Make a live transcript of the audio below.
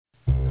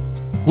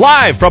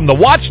Live from the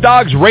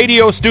WatchDOGS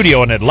Radio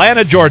studio in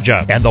Atlanta,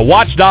 Georgia, and the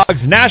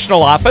WatchDOGS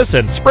National Office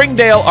in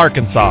Springdale,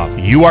 Arkansas.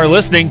 You are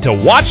listening to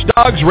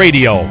WatchDOGS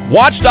Radio.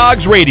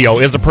 WatchDOGS Radio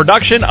is a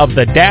production of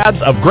the Dads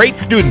of Great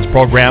Students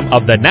program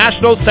of the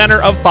National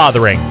Center of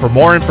Fathering. For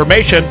more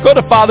information, go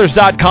to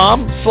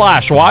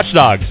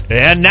fathers.com/watchdogs.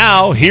 And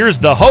now, here's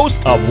the host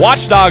of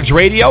WatchDOGS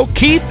Radio,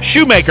 Keith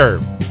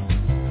Schumacher.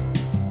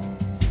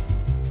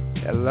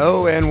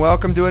 Hello and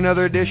welcome to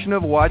another edition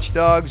of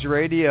WatchDOGS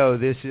Radio.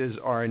 This is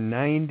our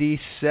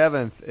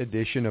 97th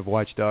edition of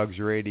WatchDOGS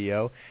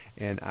Radio,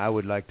 and I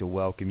would like to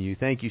welcome you.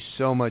 Thank you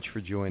so much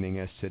for joining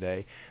us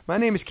today. My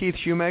name is Keith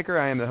Schumacher.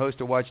 I am the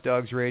host of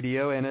WatchDOGS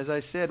Radio, and as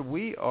I said,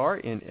 we are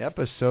in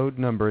episode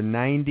number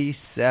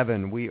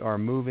 97. We are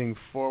moving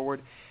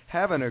forward,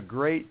 having a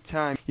great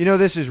time. You know,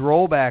 this is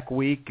rollback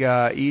week.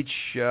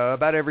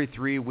 About every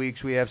 3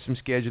 weeks we have some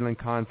scheduling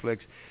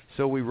conflicts.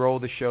 So we roll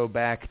the show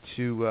back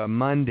to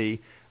Monday,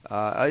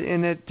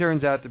 and it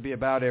turns out to be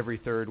about every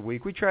third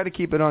week. We try to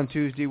keep it on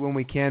Tuesday when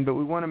we can, but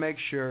we want to make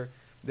sure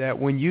that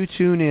when you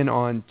tune in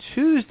on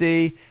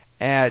Tuesday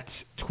at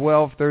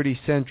 12:30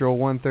 Central,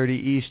 1:30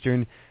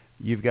 Eastern,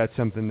 you've got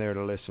something there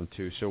to listen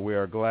to. So we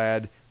are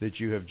glad that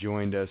you have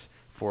joined us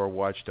for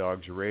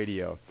WatchDOGS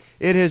Radio.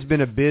 It has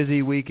been a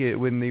busy week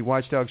with the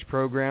WatchDOGS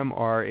program.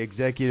 Our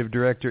executive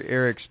director,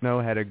 Eric Snow,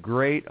 had a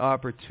great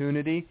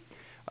opportunity.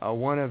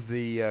 One of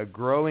the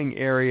growing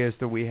areas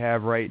that we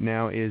have right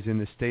now is in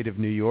the state of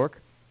New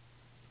York.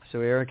 So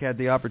Eric had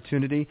the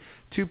opportunity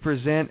to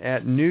present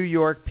at New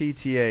York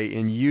PTA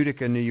in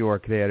Utica, New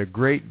York. They had a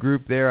great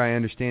group there. I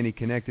understand he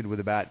connected with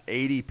about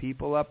 80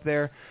 people up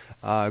there.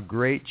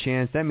 Great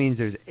chance. That means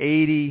there's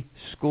 80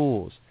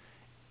 schools.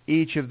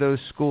 Each of those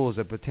schools,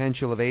 a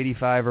potential of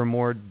 85 or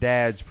more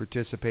dads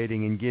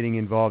participating and getting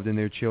involved in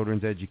their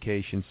children's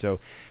education. So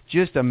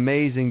just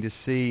amazing to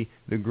see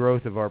the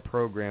growth of our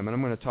program. And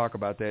I'm going to talk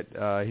about that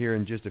here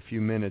in just a few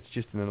minutes,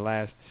 just in the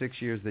last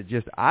 6 years that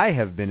just I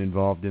have been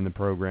involved in the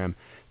program,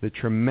 the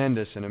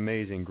tremendous and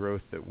amazing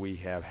growth that we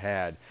have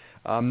had.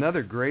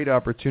 Another great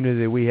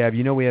opportunity that we have,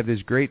 you know, we have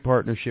this great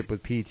partnership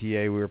with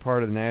PTA. We were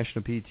part of the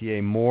National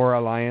PTA MORE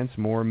Alliance,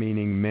 MORE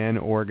meaning Men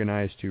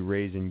Organized to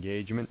Raise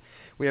Engagement.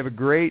 We have a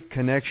great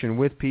connection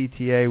with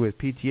PTA, with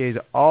PTAs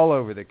all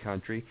over the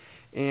country.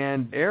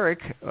 And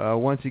Eric,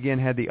 once again,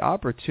 had the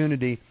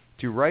opportunity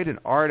to write an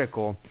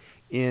article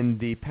in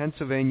the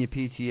Pennsylvania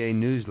PTA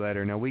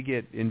newsletter. Now, we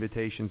get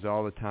invitations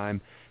all the time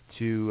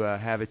to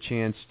have a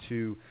chance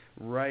to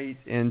write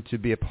and to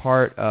be a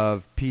part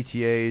of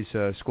PTA's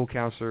school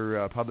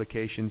counselor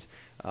publications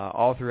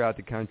all throughout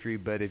the country.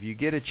 But if you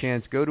get a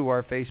chance, go to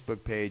our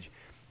Facebook page.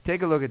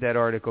 Take a look at that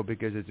article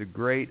because it's a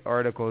great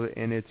article,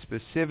 and it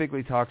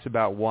specifically talks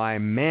about why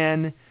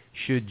men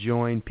should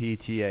join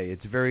PTA.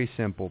 It's very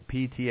simple.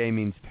 PTA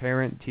means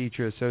Parent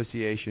Teacher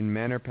Association.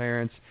 Men are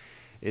parents.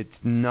 It's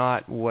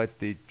not what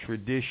the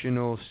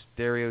traditional,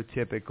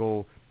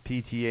 stereotypical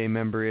PTA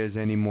member is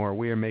anymore.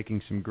 We are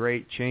making some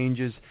great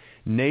changes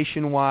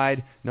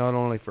nationwide, not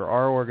only for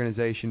our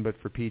organization, but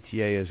for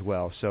PTA as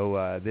well.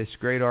 So this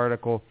great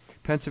article,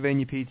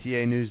 Pennsylvania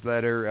PTA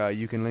newsletter,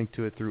 you can link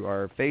to it through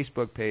our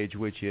Facebook page,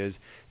 which is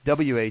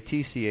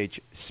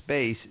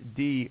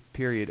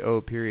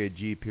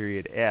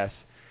WATCH_D.O.G.S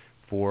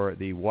for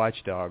the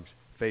WatchDOGS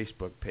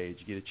Facebook page.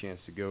 Get a chance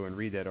to go and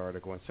read that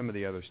article and some of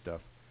the other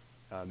stuff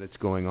that's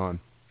going on.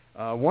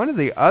 One of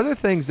the other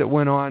things that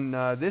went on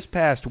this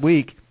past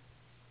week,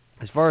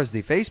 as far as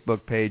the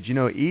Facebook page, you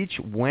know, each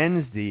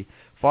Wednesday,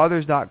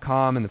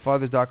 Fathers.com and the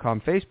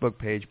Fathers.com Facebook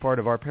page, part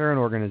of our parent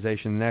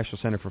organization, the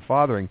National Center for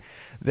Fathering,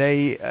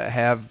 they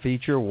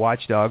feature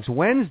WatchDOGS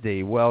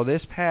Wednesday. Well,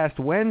 this past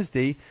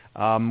Wednesday,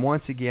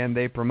 once again,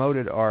 they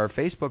promoted our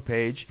Facebook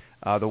page,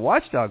 the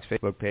WatchDOGS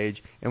Facebook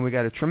page, and we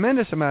got a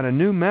tremendous amount of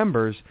new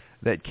members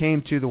that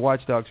came to the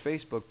WatchDOGS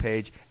Facebook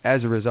page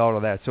as a result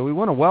of that. So we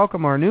want to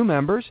welcome our new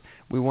members.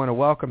 We want to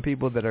welcome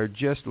people that are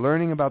just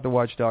learning about the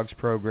WatchDOGS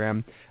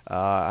program.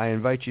 I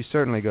invite you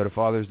certainly go to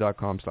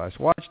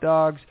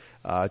fathers.com/watchdogs.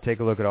 Take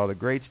a look at all the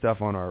great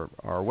stuff on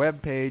our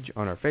web page,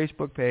 on our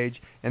Facebook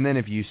page. And then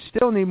if you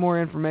still need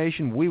more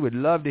information, we would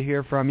love to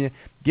hear from you.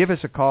 Give us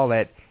a call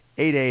at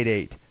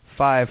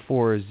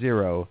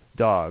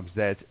 888-540-DOGS.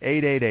 That's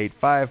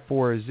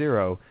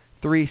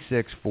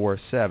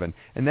 888-540-3647.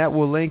 And that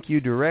will link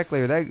you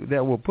directly, or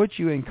that will put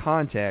you in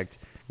contact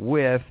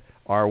with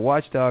our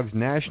WatchDOGS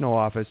National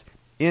Office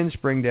in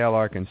Springdale,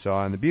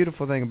 Arkansas. And the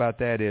beautiful thing about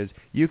that is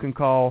you can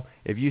call,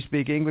 if you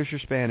speak English or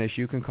Spanish,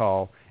 you can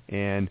call,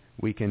 and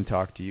we can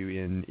talk to you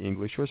in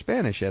English or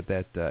Spanish at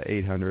that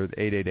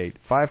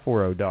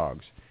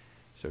 800-888-540-DOGS.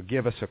 So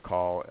give us a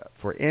call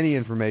for any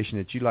information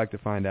that you'd like to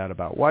find out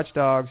about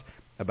WatchDOGS,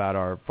 about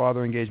our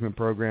father engagement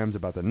programs,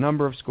 about the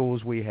number of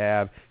schools we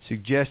have,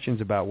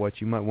 suggestions about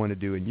what you might want to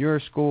do in your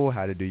school,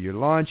 how to do your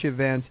launch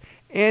events,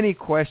 any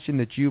question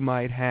that you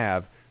might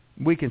have,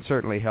 we can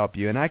certainly help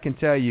you. And I can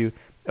tell you,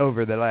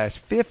 over the last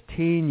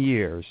 15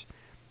 years,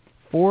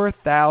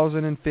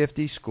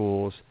 4,050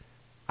 schools,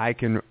 I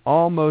can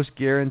almost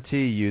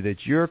guarantee you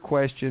that your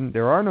question,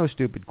 there are no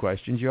stupid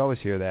questions, you always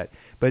hear that,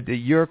 but that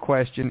your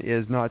question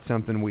is not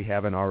something we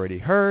haven't already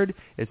heard.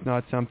 It's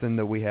not something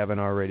that we haven't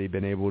already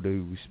been able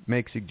to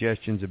make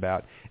suggestions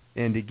about.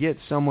 And to get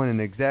someone in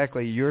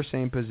exactly your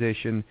same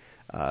position,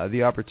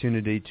 the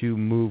opportunity to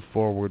move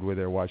forward with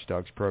their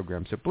Watchdogs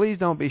program. So please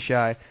don't be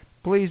shy.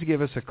 Please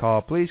give us a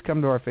call. Please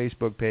come to our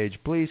Facebook page.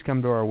 Please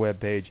come to our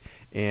webpage,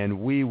 and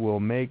we will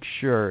make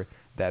sure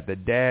that the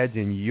dads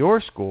in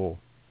your school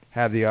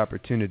have the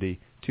opportunity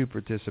to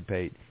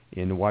participate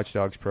in the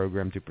Watchdogs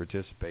program, to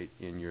participate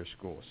in your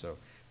school. So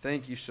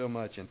thank you so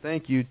much, and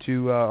thank you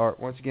to,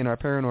 once again, our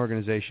parent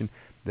organization,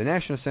 the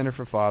National Center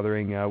for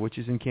Fathering, which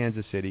is in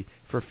Kansas City,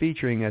 for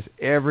featuring us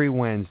every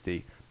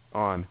Wednesday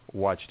on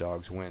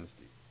Watchdogs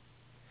Wednesday.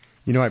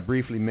 You know, I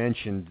briefly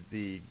mentioned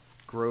the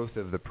growth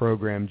of the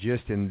program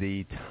just in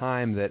the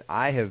time that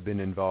I have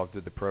been involved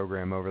with the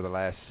program over the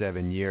last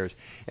 7 years.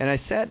 And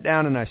I sat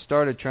down and I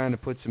started trying to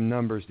put some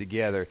numbers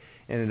together,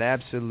 and it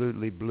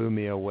absolutely blew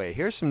me away.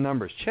 Here's some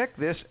numbers. Check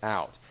this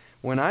out.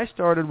 When I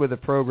started with the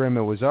program,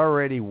 it was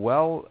already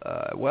well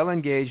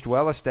engaged,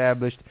 well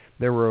established.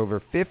 There were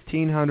over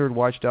 1,500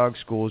 Watchdog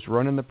schools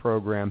running the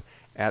program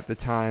at the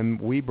time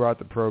we brought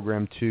the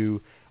program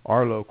to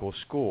our local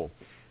school.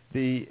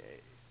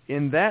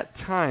 In that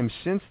time,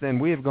 since then,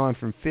 we have gone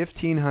from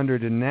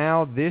 1,500 to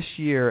now this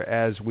year,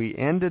 as we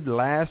ended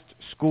last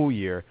school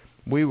year,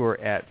 we were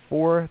at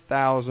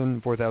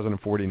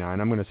 4,049.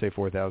 I'm going to say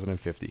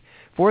 4,050.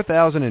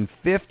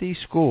 4,050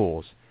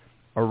 schools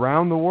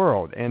around the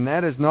world, and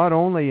that is not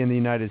only in the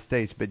United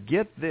States, but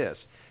get this.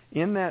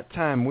 In that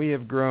time, we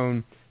have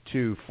grown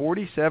to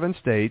 47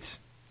 states,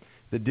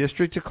 the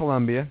District of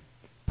Columbia,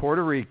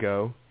 Puerto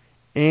Rico,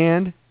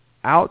 and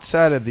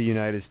outside of the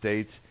United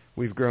States,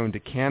 we've grown to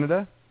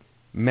Canada,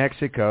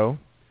 Mexico,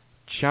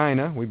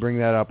 China. We bring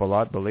that up a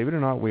lot. Believe it or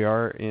not, we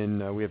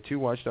have 2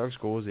 Watchdog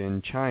schools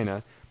in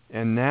China,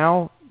 and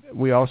now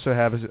we also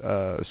have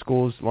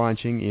schools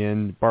launching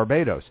in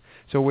Barbados.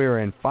 So we are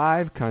in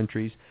 5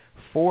 countries,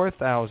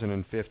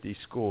 4,050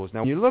 schools.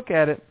 Now, when you look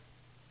at it,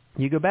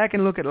 you go back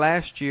and look at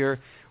last year,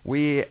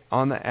 we,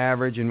 on the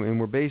average, and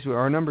we're basically,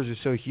 our numbers are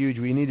so huge,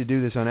 we need to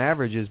do this on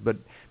averages, but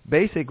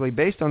basically,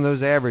 based on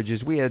those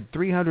averages, we had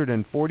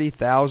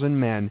 340,000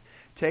 men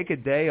take a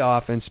day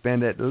off and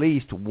spend at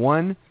least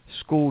one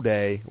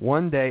day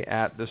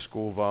at the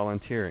school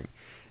volunteering.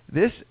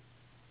 This,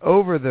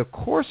 over the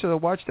course of the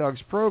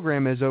Watchdogs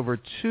program, is over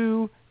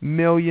 2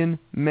 million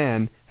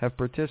men have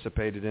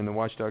participated in the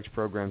Watchdogs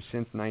program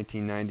since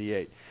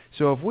 1998.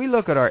 So if we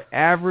look at our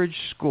average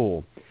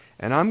school,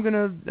 and I'm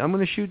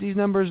gonna shoot these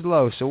numbers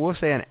low, so we'll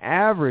say an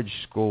average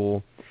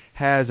school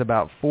has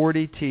about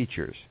 40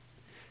 teachers.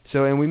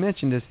 So, and we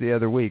mentioned this the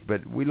other week,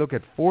 but we look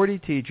at 40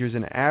 teachers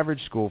in an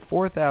average school,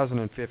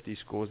 4,050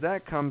 schools.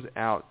 That comes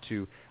out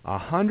to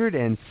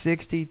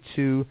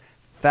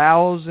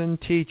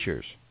 162,000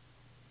 teachers.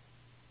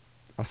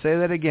 I'll say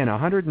that again,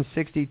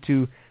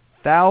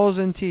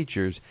 162,000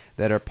 teachers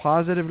that are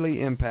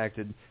positively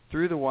impacted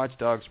through the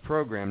Watchdogs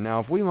program. Now,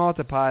 if we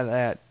multiply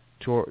that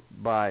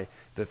by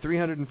the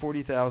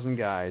 340,000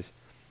 guys,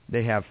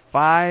 they have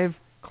 5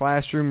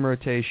 classroom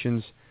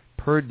rotations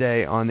per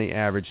day on the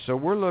average. So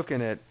we're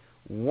looking at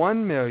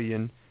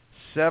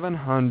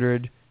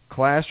 1,700,000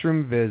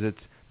 classroom visits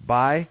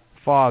by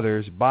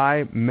fathers,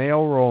 by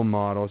male role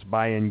models,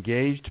 by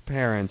engaged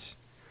parents.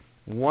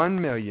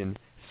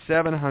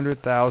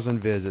 1,700,000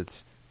 visits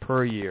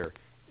per year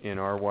in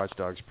our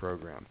Watchdogs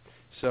program.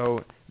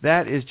 So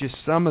that is just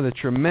some of the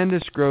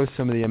tremendous growth,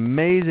 some of the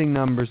amazing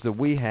numbers that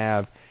we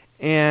have.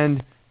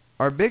 And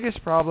our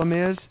biggest problem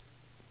is,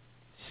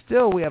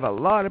 still, we have a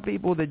lot of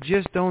people that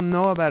just don't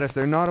know about us.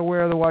 They're not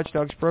aware of the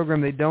Watchdogs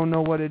program. They don't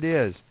know what it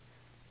is.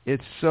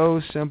 It's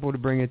so simple to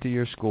bring it to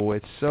your school.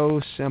 It's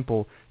so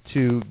simple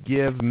to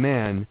give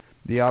men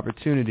the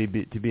opportunity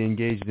to be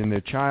engaged in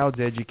their child's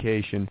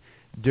education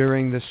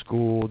during the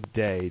school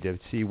day, to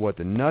see what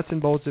the nuts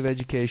and bolts of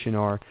education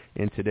are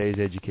in today's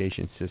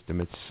education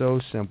system. It's so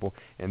simple,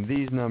 and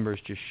these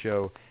numbers just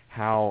show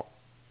how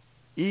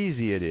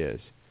easy it is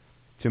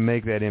to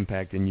make that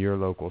impact in your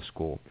local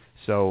school.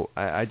 So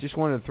I just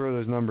wanted to throw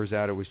those numbers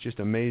out. It was just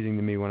amazing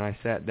to me when I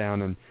sat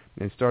down and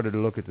started to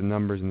look at the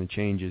numbers and the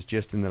changes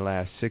just in the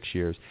last 6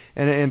 years.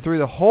 And through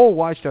the whole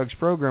Watchdogs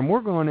program,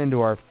 we're going into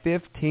our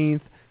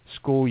 15th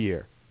school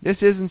year. This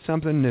isn't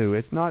something new.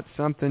 It's not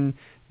something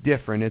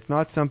different. It's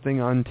not something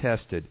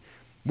untested.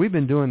 We've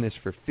been doing this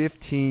for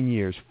 15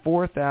 years,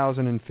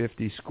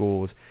 4,050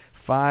 schools,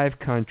 5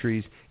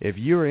 countries. If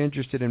you're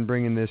interested in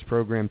bringing this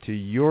program to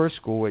your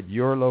school at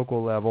your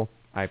local level,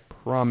 I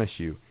promise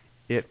you,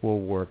 it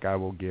will work. I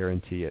will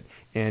guarantee it.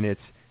 And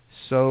it's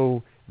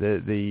so,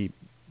 the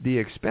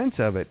expense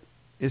of it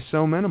is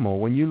so minimal.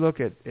 When you look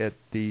at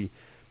the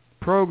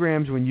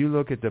programs, when you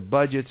look at the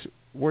budgets,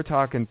 we're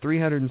talking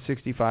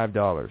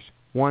 $365.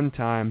 One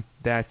time,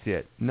 that's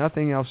it.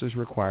 Nothing else is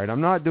required.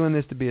 I'm not doing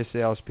this to be a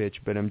sales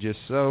pitch, but I'm just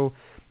so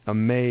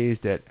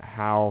amazed at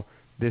how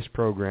this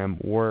program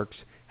works,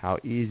 how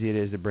easy it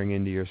is to bring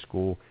into your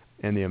school.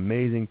 and the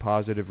amazing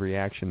positive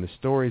reaction. The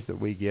stories that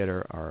we get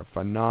are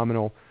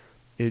phenomenal.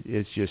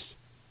 It's just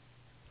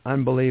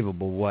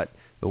unbelievable what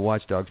the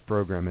WatchDOGS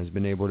program has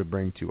been able to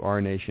bring to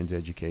our nation's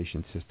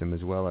education system,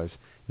 as well as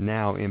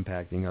now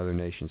impacting other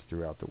nations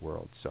throughout the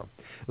world. So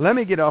let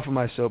me get off of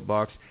my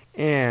soapbox,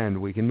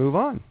 and we can move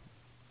on.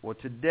 Well,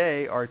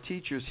 today our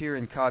teachers here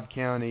in Cobb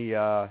County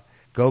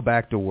go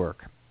back to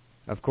work.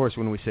 Of course,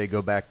 when we say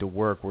go back to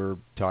work, we're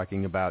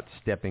talking about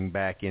stepping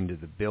back into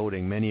the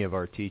building. Many of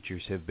our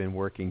teachers have been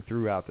working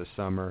throughout the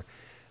summer,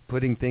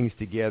 putting things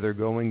together,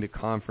 going to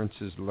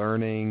conferences,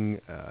 learning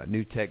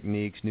new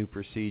techniques, new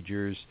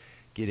procedures,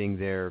 getting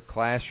their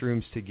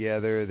classrooms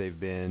together. They've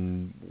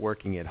been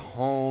working at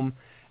home.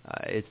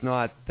 It's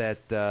not that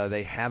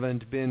they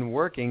haven't been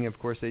working. Of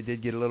course, they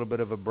did get a little bit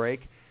of a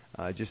break,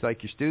 just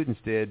like your students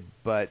did,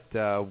 but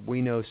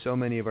we know so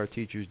many of our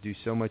teachers do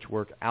so much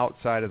work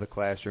outside of the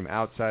classroom,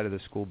 outside of the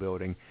school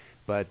building.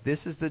 But this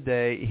is the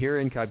day here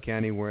in Cobb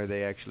County where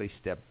they actually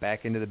step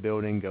back into the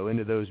building, go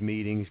into those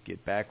meetings,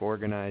 get back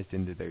organized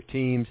into their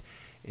teams,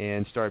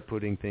 and start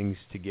putting things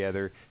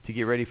together to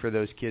get ready for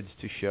those kids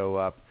to show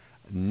up.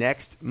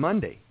 Next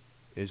Monday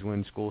is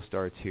when school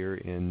starts here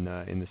in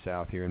the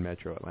South, here in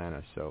Metro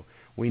Atlanta. So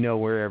we know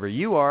wherever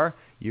you are,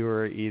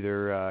 you're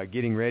either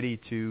getting ready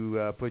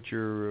to put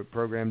your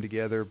program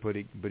together,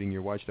 putting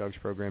your WatchDOGS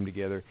program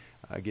together,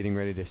 getting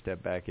ready to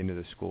step back into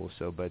the school.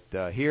 So, but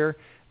here,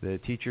 the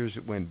teachers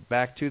went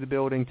back to the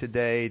building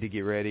today to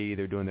get ready.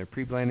 They're doing their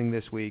pre-planning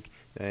this week,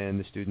 and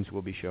the students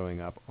will be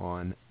showing up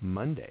on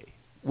Monday.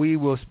 We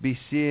will be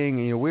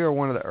seeing, we are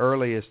one of the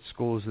earliest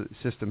school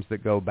systems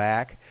that go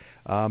back.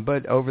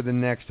 But over the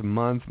next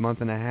month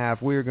and a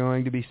half, we're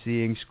going to be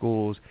seeing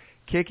schools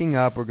kicking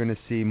up. We're going to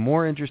see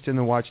more interest in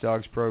the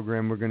WatchDOGS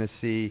program. We're going to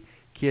see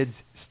kids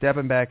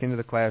stepping back into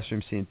the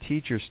classroom, seeing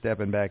teachers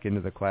stepping back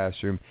into the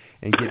classroom,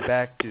 and get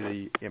back to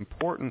the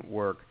important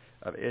work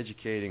of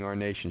educating our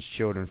nation's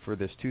children for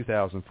this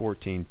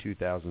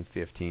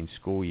 2014-2015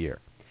 school year.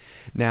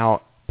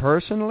 Now,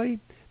 personally,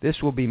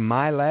 this will be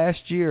my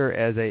last year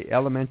as a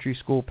elementary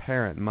school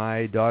parent.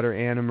 My daughter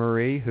Anna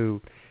Marie,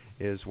 who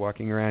is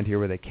walking around here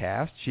with a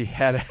cast. She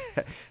had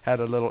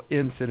a little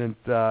incident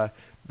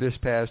this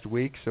past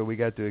week, so we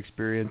got to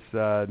experience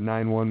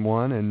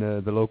 911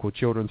 and the local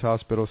children's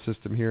hospital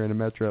system here in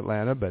Metro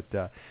Atlanta. But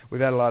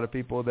we've had a lot of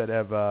people that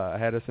have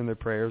had us in their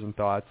prayers and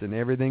thoughts, and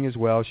everything is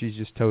well. She's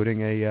just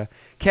toting a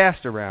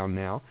cast around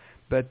now.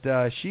 But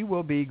she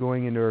will be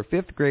going into her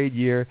 5th grade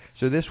year,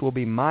 so this will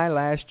be my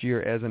last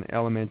year as an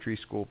elementary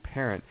school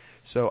parent.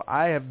 So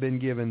I have been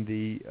given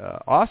the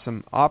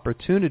awesome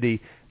opportunity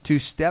to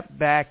step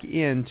back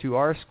into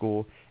our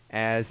school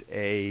as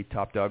a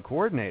top dog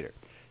coordinator.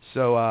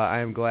 So I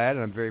am glad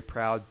and I'm very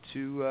proud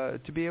to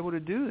be able to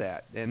do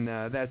that. And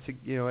that's,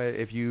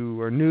 if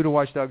you are new to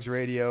WatchDOGS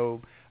Radio,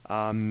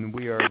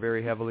 we are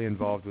very heavily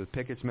involved with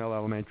Pickett's Mill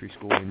Elementary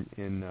School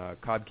in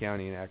Cobb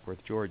County in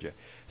Ackworth, Georgia.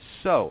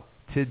 So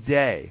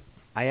today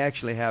I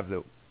actually have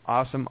the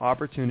awesome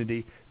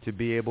opportunity to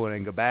be able to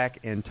go back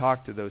and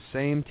talk to those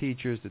same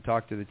teachers, to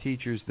talk to the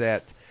teachers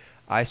that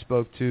I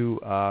spoke to.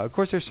 Of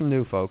course, there's some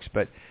new folks,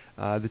 but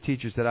the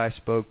teachers that I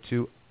spoke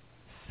to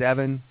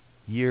 7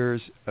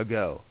 years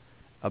ago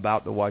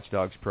about the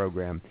WatchDOGS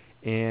program,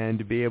 and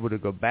to be able to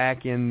go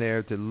back in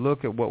there to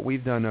look at what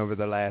we've done over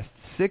the last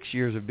 6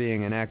 years of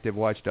being an active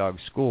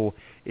WatchDOGS school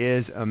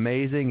is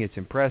amazing. It's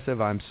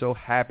impressive. I'm so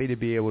happy to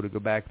be able to go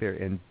back there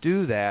and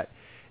do that,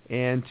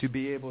 and to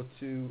be able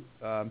to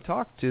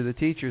talk to the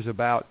teachers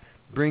about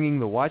bringing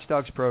the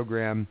WatchDOGS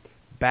program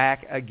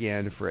back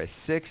again for a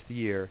 6th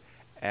year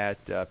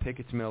at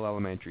Pickett's Mill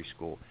Elementary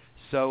School.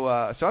 So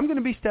I'm going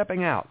to be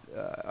stepping out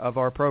of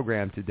our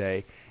program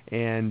today,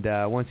 and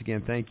once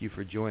again, thank you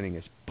for joining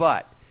us.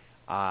 But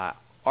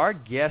our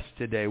guest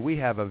today, we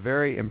have a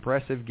very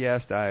impressive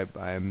guest.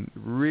 I'm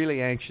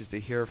really anxious to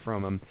hear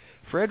from him.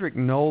 Fredrick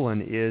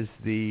Nolan is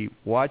the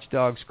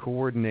WatchDOGS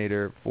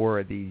coordinator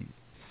for the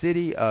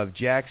City of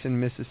Jackson,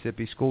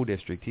 Mississippi School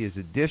District. He is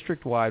a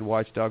district-wide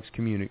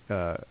WatchDOGS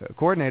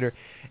coordinator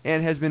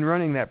and has been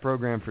running that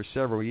program for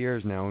several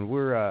years now. And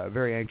we're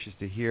very anxious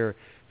to hear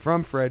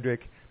from Fredrick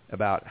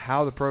about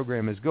how the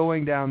program is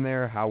going down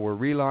there, how we're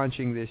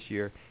relaunching this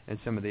year, and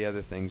some of the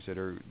other things that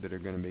are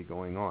going to be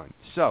going on.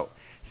 So,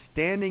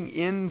 standing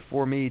in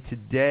for me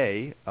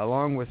today,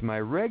 along with my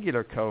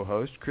regular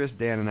co-host, Chris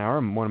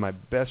Danenhauer, one of my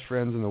best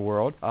friends in the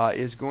world,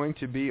 is going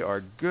to be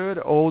our good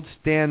old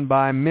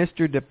standby,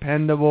 Mr.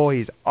 Dependable.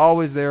 He's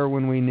always there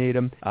when we need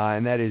him,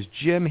 and that is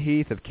Jim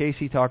Heath of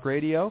KC Talk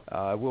Radio.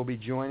 Will be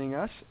joining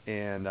us,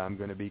 and I'm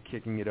going to be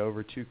kicking it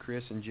over to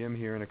Chris and Jim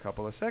here in a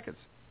couple of seconds.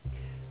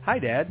 Hi,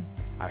 Dad.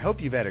 I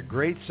hope you've had a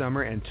great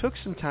summer and took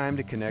some time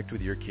to connect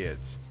with your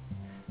kids.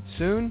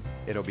 Soon,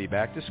 it'll be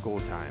back to school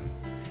time.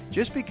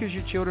 Just because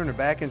your children are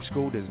back in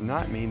school does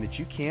not mean that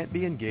you can't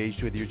be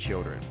engaged with your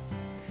children.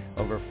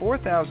 Over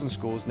 4,000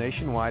 schools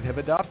nationwide have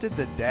adopted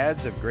the Dads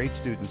of Great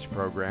Students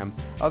program,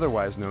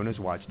 otherwise known as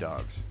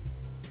WatchDOGS.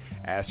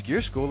 Ask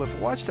your school if the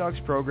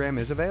WatchDOGS program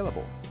is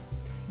available.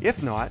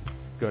 If not,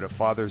 go to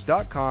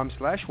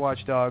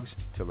fathers.com/watchdogs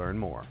to learn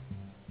more.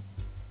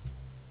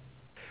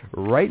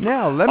 right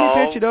now. Let me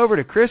pitch it over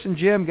to Chris and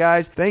Jim,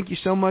 guys. Thank you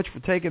so much for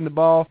taking the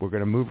ball. We're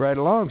going to move right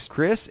along.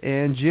 Chris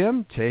and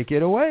Jim, take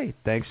it away.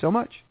 Thanks so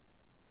much.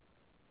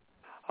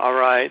 All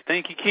right.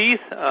 Thank you, Keith.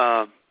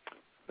 I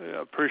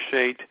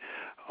appreciate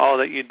all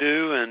that you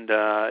do, and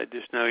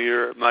just know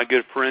you're my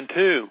good friend,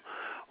 too.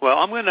 Well,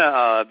 I'm going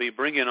to be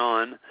bringing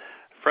on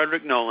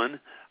Fredrick Nolan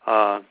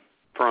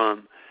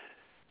from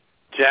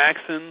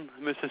Jackson,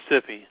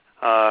 Mississippi.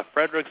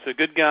 Fredrick's a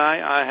good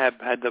guy. I have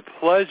had the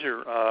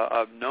pleasure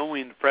of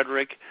knowing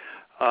Fredrick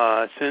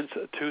since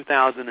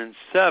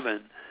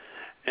 2007.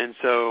 And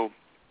so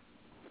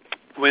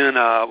when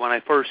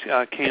I first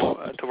came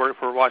to work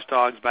for Watch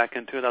Dogs back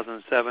in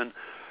 2007,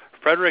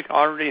 Fredrick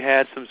already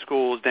had some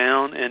schools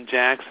down in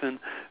Jackson,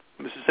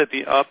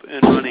 Mississippi, up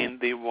and running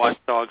the Watch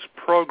Dogs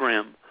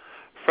program.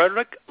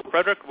 Fredrick,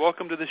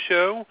 welcome to the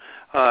show.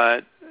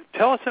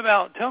 Tell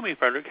me,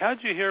 Fredrick, how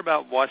did you hear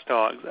about Watch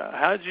Dogs?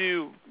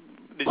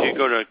 Did you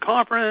go to a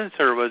conference,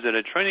 or was it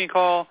a training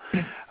call?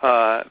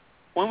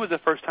 When was the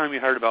first time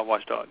you heard about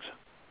Watch Dogs?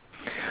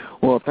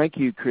 Well, thank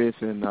you, Chris,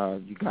 and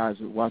you guys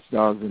at Watch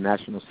Dogs and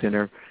National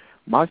Center.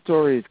 My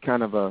story is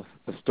kind of a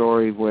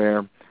story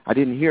where I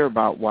didn't hear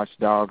about Watch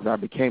Dogs. I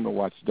became a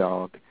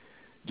watchdog.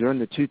 During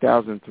the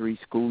 2003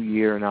 school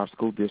year in our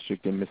school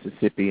district in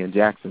Mississippi, and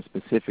Jackson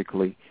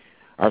specifically,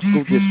 our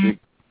school district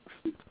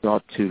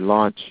sought to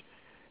launch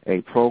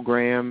a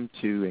program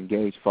to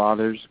engage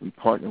fathers. We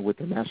partnered with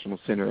the National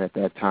Center at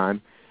that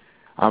time.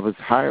 I was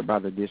hired by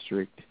the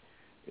district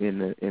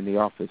in the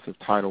Office of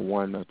Title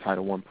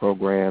I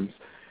programs,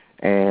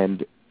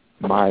 and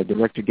my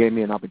director gave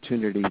me an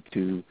opportunity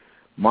to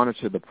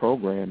monitor the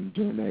program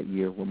during that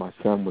year when my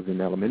son was in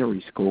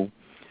elementary school,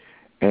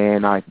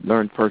 and I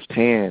learned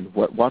firsthand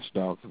what Watch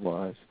Dogs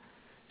was.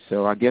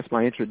 So I guess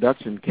my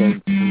introduction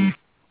came to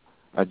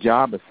a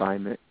job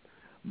assignment,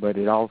 but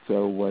it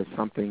also was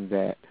something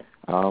that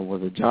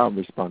was a job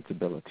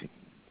responsibility.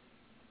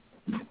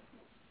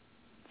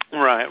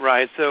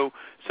 Right. So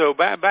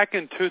back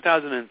in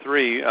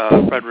 2003,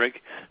 Fredrick,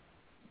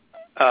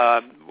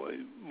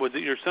 was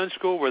it your son's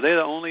school? Were they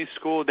the only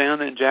school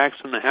down in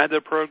Jackson that had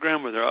the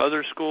program? Were there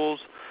other schools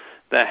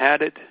that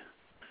had it?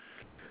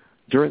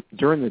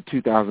 During the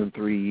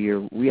 2003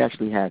 year, we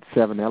actually had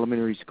 7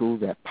 elementary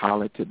schools that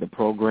piloted the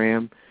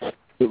program.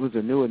 It was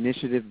a new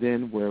initiative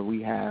then where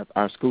we have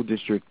our school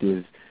district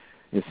is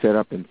set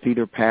up in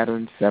feeder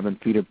patterns, 7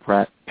 feeder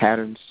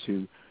patterns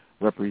to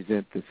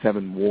represent the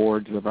 7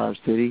 wards of our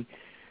city.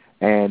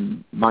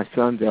 And my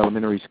son's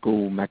elementary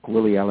school,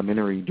 McWillie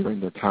Elementary, during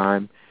the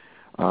time,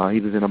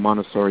 he was in a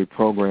Montessori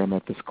program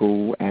at the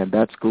school, and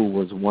that school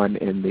was one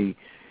in the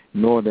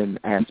northern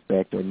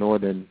aspect or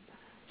northern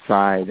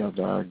side of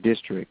our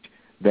district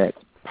that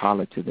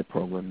piloted the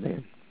program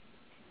then.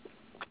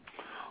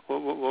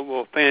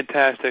 Well,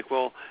 fantastic.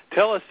 Well,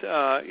 tell us,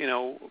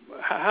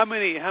 how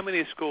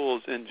many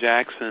schools in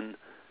Jackson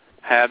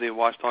have the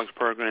Watch Dogs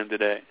program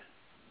today?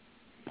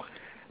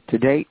 To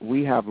date,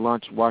 we have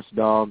launched Watch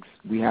Dogs.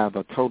 We have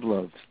a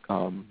total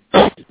of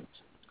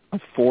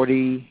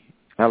 40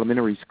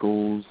 elementary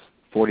schools,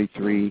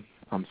 43.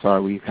 I'm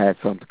sorry, we've had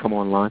some to come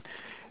online.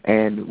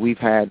 And we've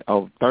had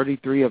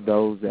 33 of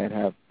those that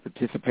have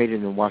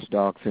participated in Watch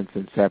Dogs since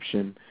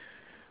inception.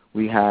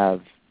 We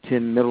have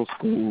 10 middle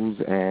schools,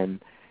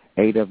 and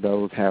 8 of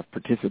those have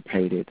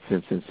participated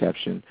since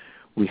inception.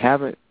 We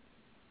haven't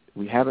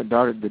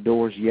darted the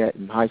doors yet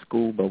in high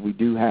school, but we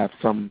do have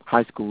some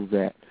high schools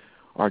that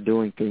are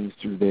doing things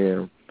through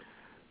the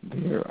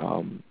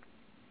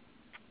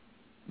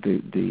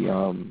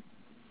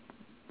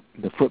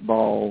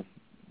football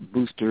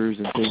boosters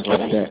and things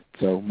like that.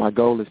 So my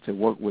goal is to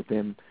work with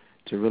them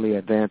to really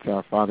advance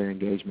our father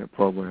engagement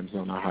programs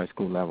on our high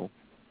school level.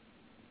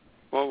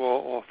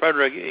 Well,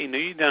 Fredrick,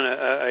 you've done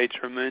a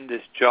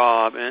tremendous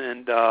job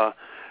and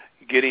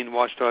getting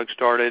Watch Dogs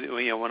started.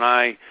 When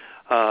I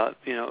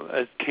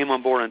came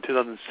on board in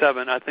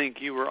 2007, I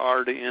think you were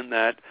already in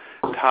that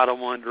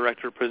Title I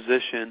director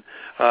position.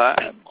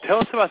 Tell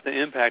us about the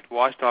impact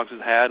Watch Dogs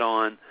has had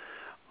on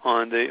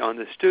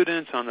the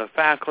students, on the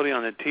faculty,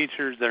 on the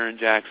teachers there in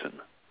Jackson.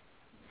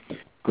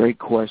 Great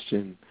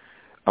question.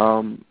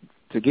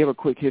 To give a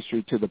quick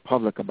history to the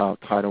public about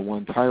Title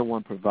I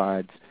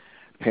provides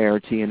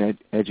parity and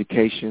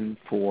education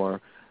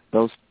for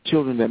those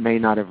children that may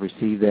not have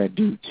received that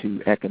due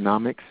to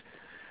economics.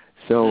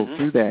 So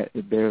through that,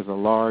 there's a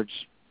large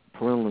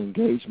parental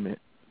engagement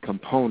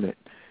component.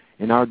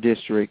 In our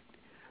district,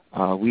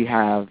 we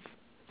have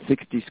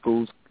 60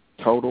 schools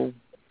total,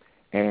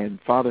 and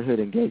fatherhood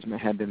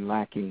engagement had been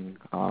lacking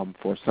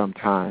for some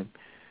time.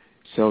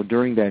 So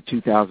during that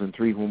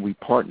 2003, when we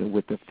partnered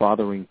with the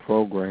fathering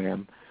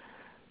program,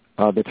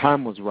 the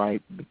time was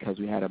right because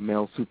we had a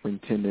male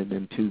superintendent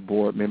and 2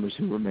 board members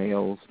who were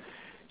males,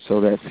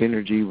 so that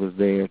synergy was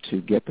there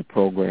to get the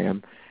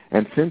program.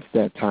 And since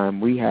that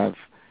time, we have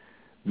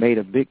made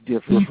a big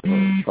difference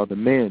for the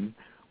men,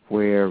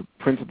 where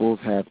principals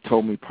have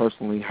told me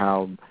personally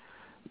how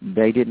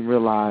they didn't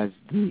realize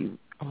the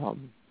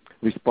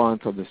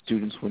response of the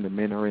students when the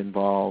men are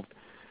involved.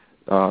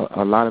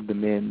 a lot of the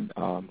men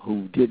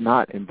who did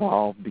not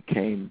involve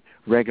became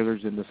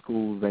regulars in the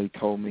school. They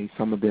told me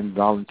some of them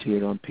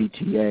volunteered on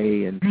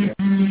PTA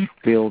and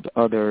filled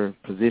other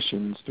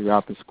positions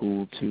throughout the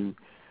school to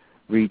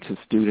read to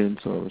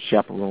students or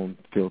chaperone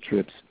field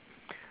trips.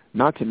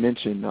 Not to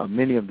mention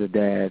many of the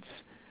dads,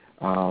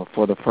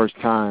 for the first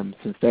time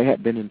since they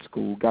had been in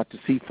school, got to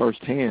see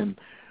firsthand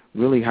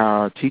really how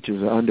our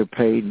teachers are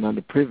underpaid and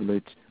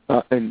underprivileged,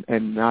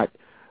 and not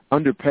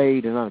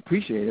underpaid and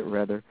unappreciated,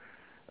 rather.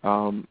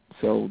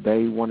 So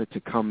they wanted to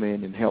come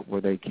in and help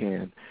where they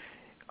can.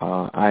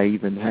 I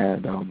even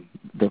had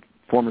the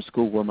former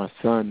school where my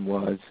son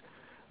was,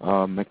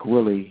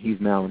 McWillie, he's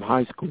now in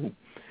high school.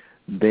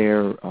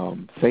 Their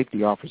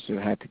safety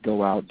officer had to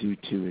go out due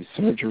to his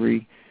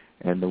surgery,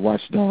 and the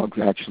watchdogs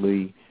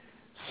actually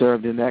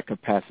served in that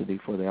capacity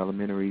for the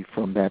elementary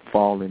from that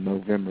fall in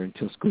November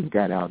until school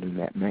got out in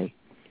that May.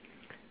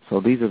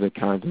 So these are the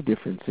kinds of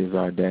differences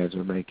our dads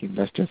are making.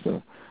 That's just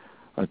a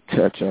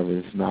touch of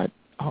it. It's not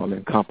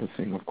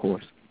all-encompassing, of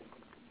course.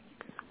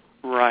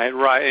 Right.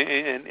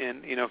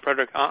 And you know,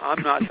 Fredrick,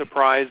 I'm not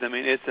surprised. I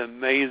mean, it's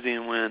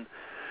amazing when,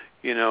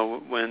 you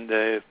know, when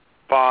the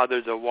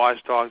fathers of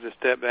watchdogs, the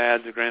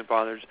stepdads, the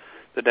grandfathers,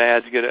 the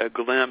dads get a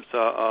glimpse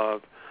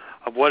of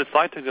what it's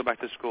like to go back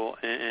to school,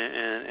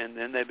 and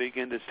then they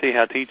begin to see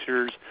how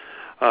teachers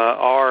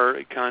are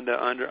kind of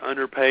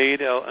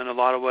underpaid in a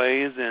lot of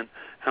ways, and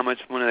how much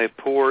money they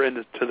pour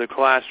into the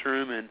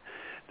classroom, and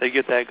they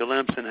get that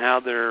glimpse in how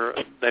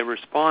they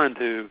respond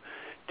to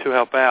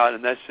help out.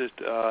 And that's just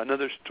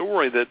another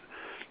story that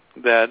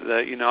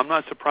you know, I'm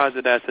not surprised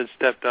that dads had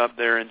stepped up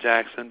there in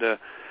Jackson to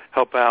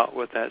help out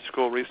with that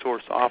school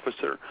resource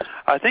officer.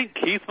 I think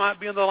Keith might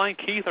be on the line.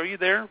 Keith, are you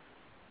there?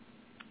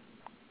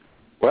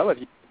 Well,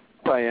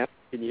 I am.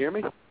 Can you hear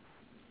me?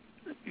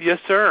 Yes,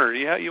 sir.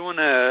 You want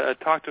to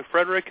talk to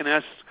Fredrick and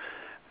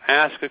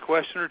ask a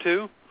question or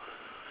two?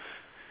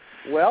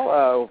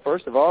 Well,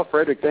 first of all,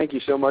 Fredrick, thank you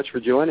so much for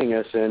joining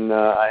us. And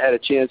I had a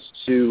chance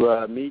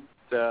to meet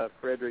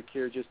Fredrick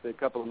here just a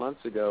couple of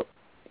months ago,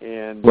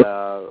 and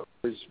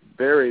was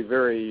very,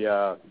 very,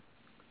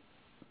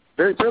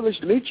 very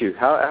privileged to meet you.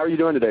 How are you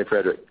doing today,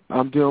 Fredrick?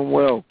 I'm doing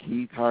well,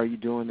 Keith. How are you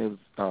doing? It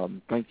was,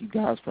 thank you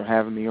guys for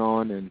having me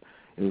on, and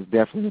it was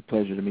definitely a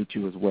pleasure to meet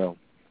you as well.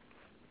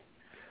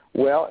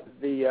 Well,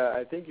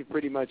 I think you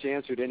pretty much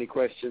answered any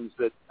questions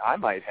that I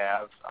might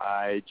have.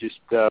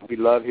 We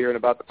love hearing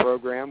about the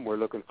program. We're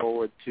looking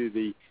forward to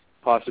the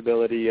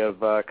possibility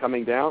of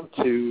coming down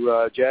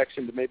to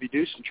Jackson to maybe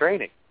do some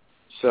training.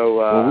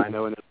 So I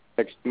know in the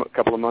next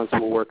couple of months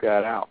we'll work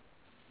that out.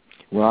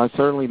 Well, I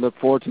certainly look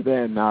forward to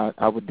that, and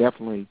I would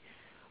definitely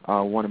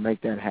want to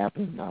make that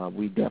happen.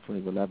 We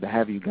definitely would love to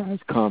have you guys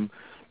come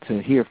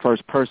to hear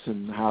first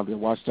person how the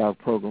Watchdog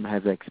program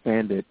has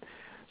expanded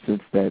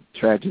since that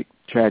tragic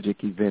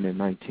event in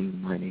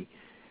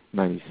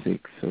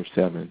 1996 or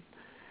 7.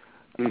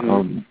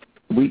 Mm-hmm.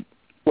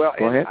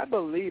 Go ahead. I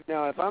believe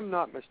now, if I'm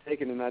not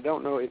mistaken, and I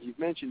don't know if you've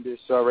mentioned this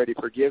already,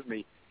 forgive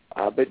me,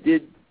 but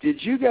did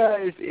you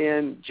guys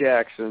in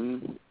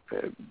Jackson,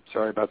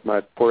 sorry about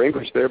my poor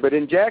English there, but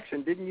in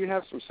Jackson, didn't you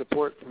have some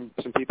support from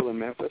some people in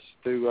Memphis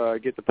to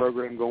get the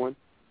program going?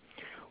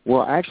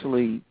 Well,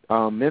 actually,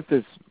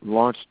 Memphis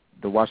launched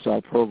the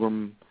Watchdog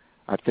program,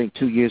 I think,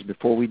 2 years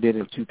before we did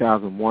in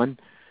 2001.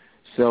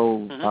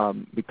 So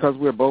because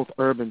we're both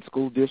urban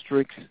school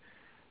districts,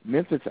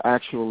 Memphis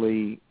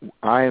actually,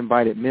 I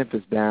invited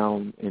Memphis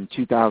down in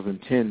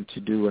 2010 to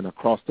do an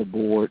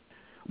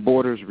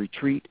across-the-borders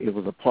retreat. It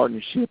was a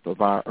partnership of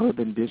our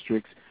urban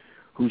districts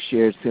who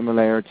shared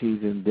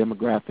similarities in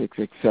demographics,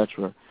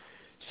 etc.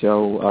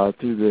 So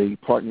through the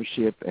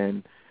partnership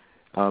and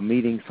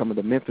meeting some of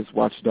the Memphis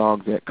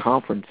watchdogs at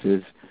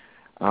conferences,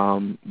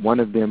 one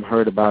of them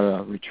heard about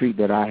a retreat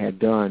that I had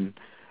done,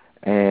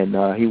 and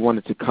he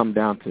wanted to come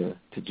down to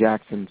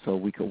Jackson so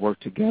we could work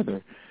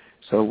together.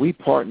 So we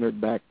partnered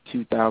back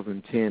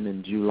 2010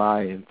 in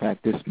July. In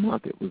fact, this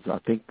month, it was, I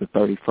think, the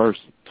 31st,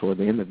 toward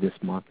the end of this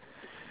month,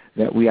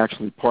 that we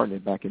actually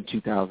partnered back in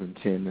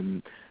 2010.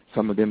 And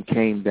some of them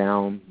came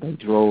down. They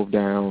drove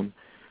down.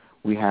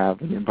 We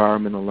have an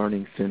environmental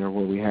learning center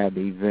where we had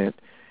the event.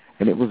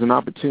 And it was an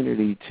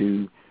opportunity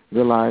to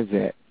realize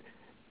that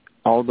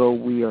although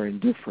we are in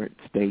different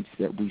states,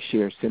 that we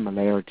share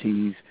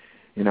similarities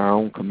in our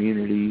own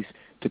communities,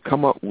 to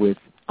come up with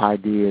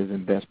ideas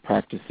and best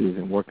practices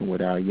in working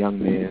with our young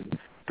men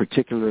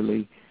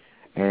particularly,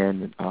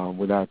 and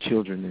with our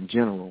children in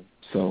general.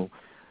 So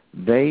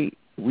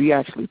we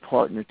actually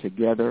partnered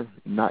together,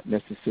 not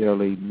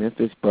necessarily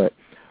Memphis, but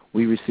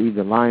we received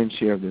the lion's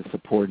share of the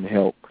support and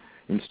help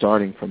in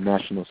starting from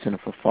National Center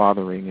for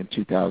Fathering in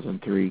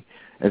 2003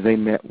 as they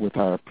met with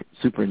our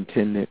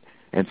superintendent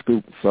and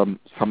some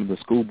of the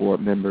school board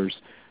members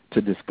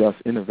to discuss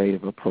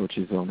innovative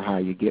approaches on how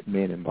you get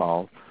men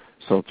involved.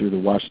 So through the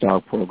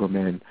Watchdog program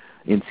and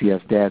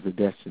NCS Dads of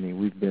Destiny,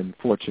 we've been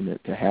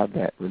fortunate to have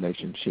that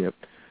relationship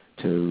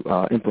to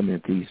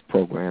implement these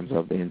programs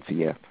of the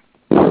NCF.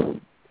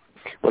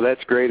 Well,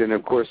 that's great, and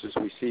of course, as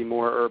we see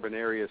more urban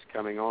areas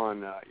coming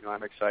on,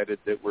 I'm excited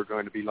that we're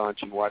going to be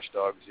launching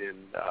Watchdogs in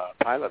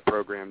pilot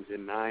programs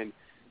in 9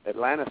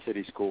 Atlanta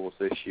city schools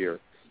this year.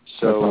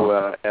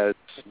 So as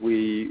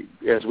we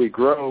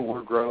grow,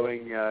 we're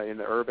growing in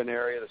the urban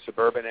area, the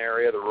suburban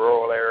area, the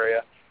rural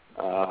area.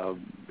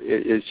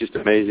 It's just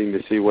amazing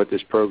to see what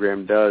this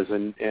program does,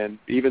 and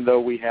even though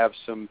we have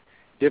some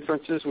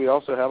differences, we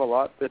also have a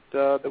lot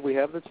that we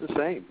have that's the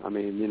same. I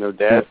mean,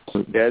 dads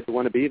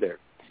want to be there.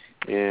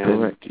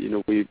 And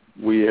we've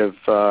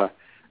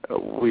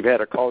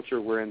had a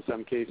culture where in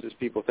some cases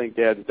people think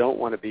dads don't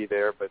want to be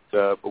there, but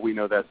we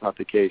know that's not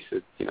the case.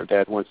 That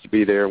dad wants to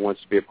be there,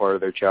 wants to be a part of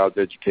their child's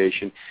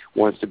education,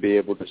 wants to be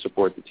able to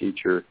support the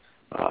teacher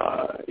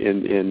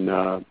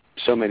in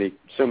so many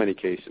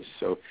cases.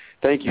 So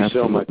thank you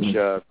so much,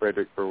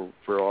 Fredrick,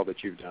 for all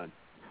that you've done.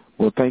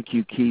 Well, thank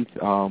you, Keith.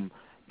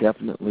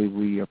 Definitely,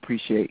 we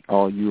appreciate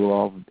all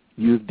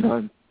you've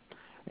done.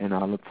 And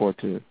I look forward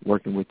to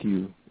working with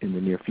you in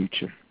the near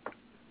future.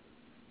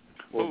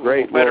 Well,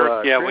 great. Well,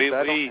 Chris,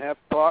 I don't have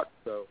to talk,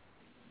 so.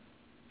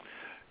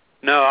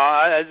 No,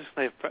 I just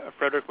say,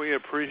 Fredrick, we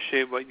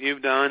appreciate what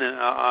you've done, and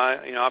I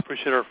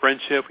appreciate our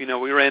friendship.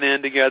 We ran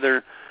in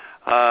together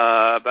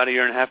about a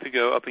year and a half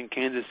ago up in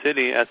Kansas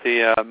City at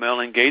the Male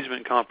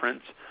Engagement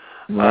Conference.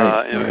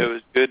 Right. It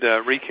was good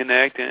to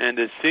reconnect and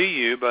to see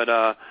you,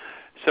 but.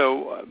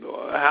 So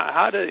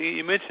how do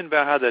you mentioned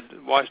about how the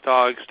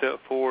Watchdogs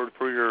stepped forward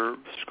for your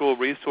school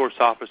resource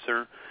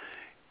officer?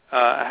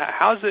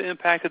 How's it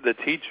impacted the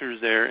teachers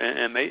there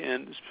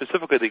and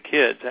specifically the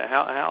kids?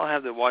 How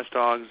have the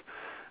Watchdogs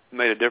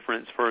made a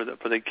difference for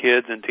the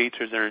kids and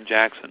teachers there in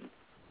Jackson?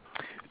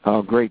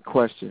 Great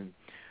question.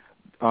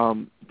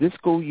 This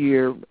school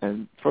year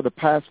and for the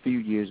past few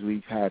years,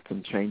 we've had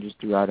some changes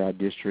throughout our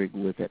district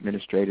with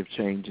administrative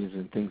changes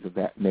and things of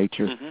that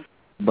nature. Mm-hmm.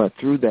 But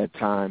through that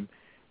time,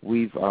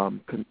 we've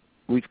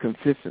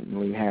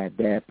consistently had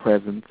dad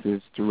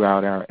presences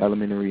throughout our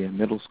elementary and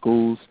middle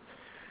schools.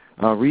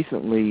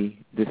 Recently,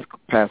 this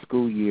past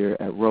school year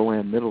at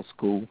Rowan Middle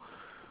School,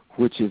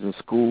 which is a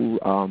school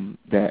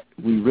that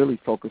we really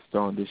focused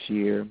on this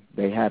year,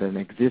 they had an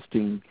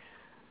existing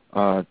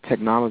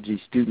Technology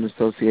Student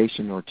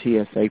Association, or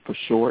TSA for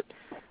short.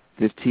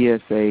 This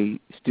TSA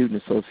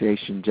Student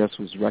Association just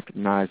was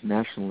recognized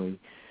nationally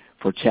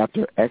for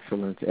chapter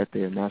excellence at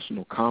their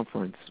national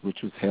conference,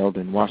 which was held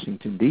in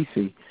Washington,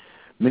 D.C.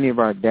 Many of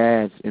our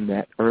dads in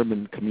that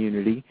urban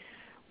community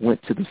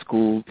went to the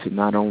school to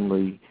not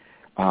only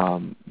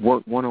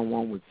work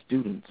one-on-one with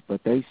students, but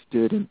they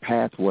stood in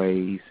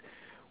pathways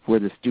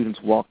where the students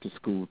walked to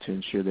school to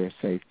ensure their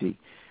safety.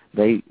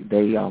 They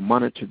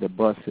monitored the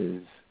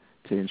buses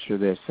to ensure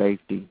their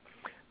safety.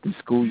 This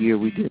school year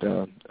we did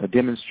a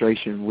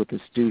demonstration with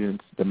the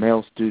students, the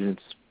male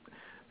students,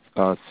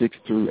 6th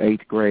through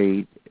 8th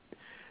grade,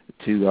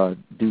 to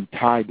do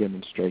tie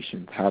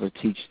demonstrations, how to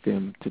teach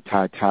them to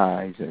tie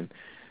ties and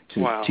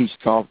to teach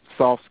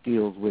soft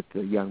skills with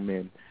the young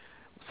men.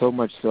 So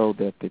much so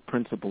that the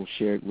principal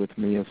shared with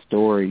me a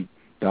story,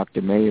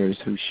 Dr. Mayers,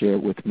 who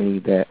shared with me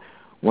that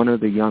one of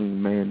the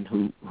young men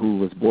who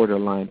was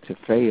borderline to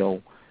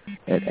fail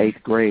at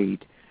 8th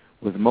grade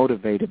was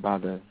motivated by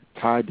the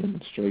tie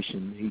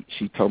demonstration.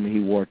 She told me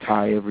he wore a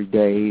tie every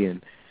day,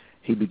 and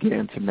he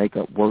began to make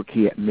up work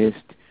he had missed,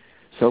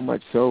 so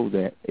much so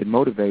that it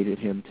motivated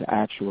him to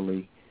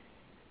actually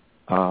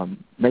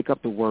make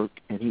up the work,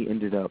 and he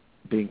ended up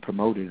being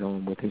promoted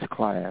on with his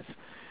class.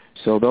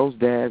 So those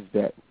dads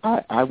that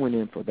I went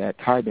in for that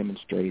tie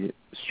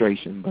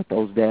demonstration, but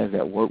those dads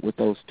that work with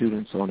those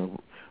students on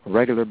a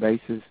regular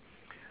basis,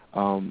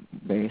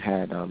 they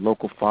had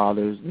local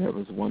fathers. There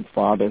was one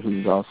father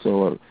who's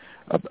also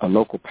a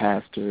local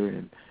pastor,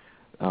 and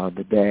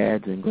the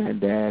dads and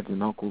granddads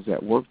and uncles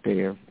that worked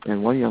there,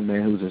 and one young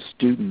man who's a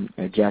student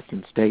at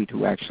Jackson State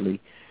who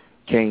actually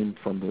came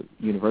from the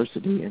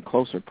university in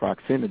closer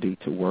proximity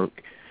to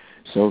work.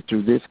 So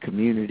through this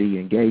community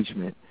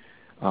engagement,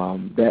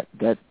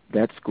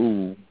 that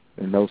school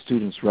and those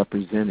students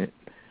represented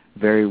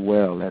very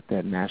well at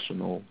that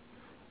National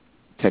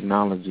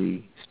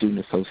Technology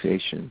Student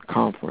Association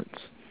conference.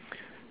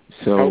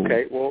 So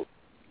okay, well,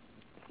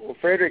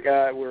 Fredrick,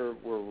 we're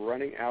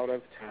running out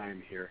of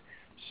time here.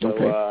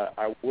 So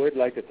I would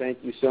like to thank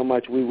you so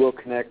much. We will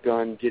connect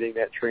on getting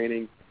that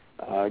training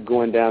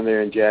going down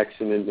there in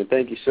Jackson. And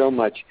thank you so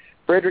much.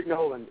 Fredrick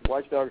Nolan,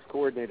 Watchdogs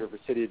Coordinator for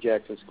City of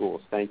Jackson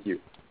Schools. Thank you.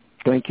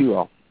 Thank you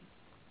all.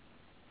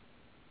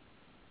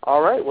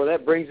 All right. Well,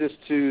 that brings us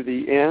to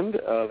the end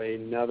of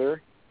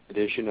another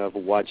edition of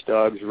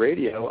Watchdogs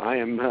Radio. I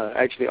am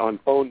actually on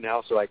phone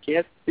now, so I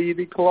can't see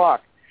the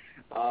clock.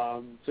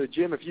 So,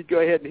 Jim, if you'd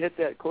go ahead and hit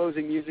that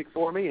closing music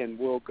for me, and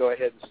we'll go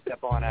ahead and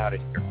step on out of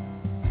here.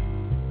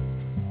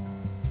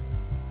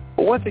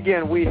 Well, once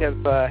again, we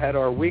have had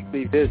our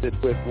weekly visit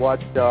with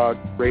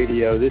Watchdogs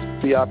Radio. This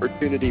is the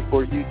opportunity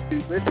for you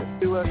to listen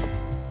to us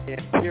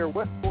and hear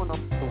what's going on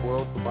in the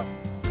world of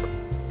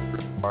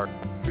our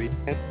country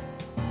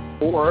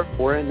or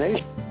foreign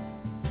nations.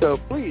 So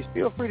please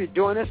feel free to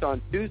join us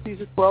on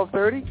Tuesdays at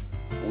 12:30.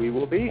 We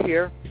will be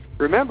here.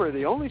 Remember,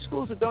 the only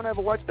schools that don't have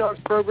a Watchdogs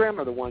program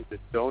are the ones that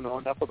don't know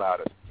enough about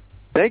it.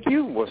 Thank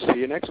you. We'll see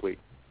you next week.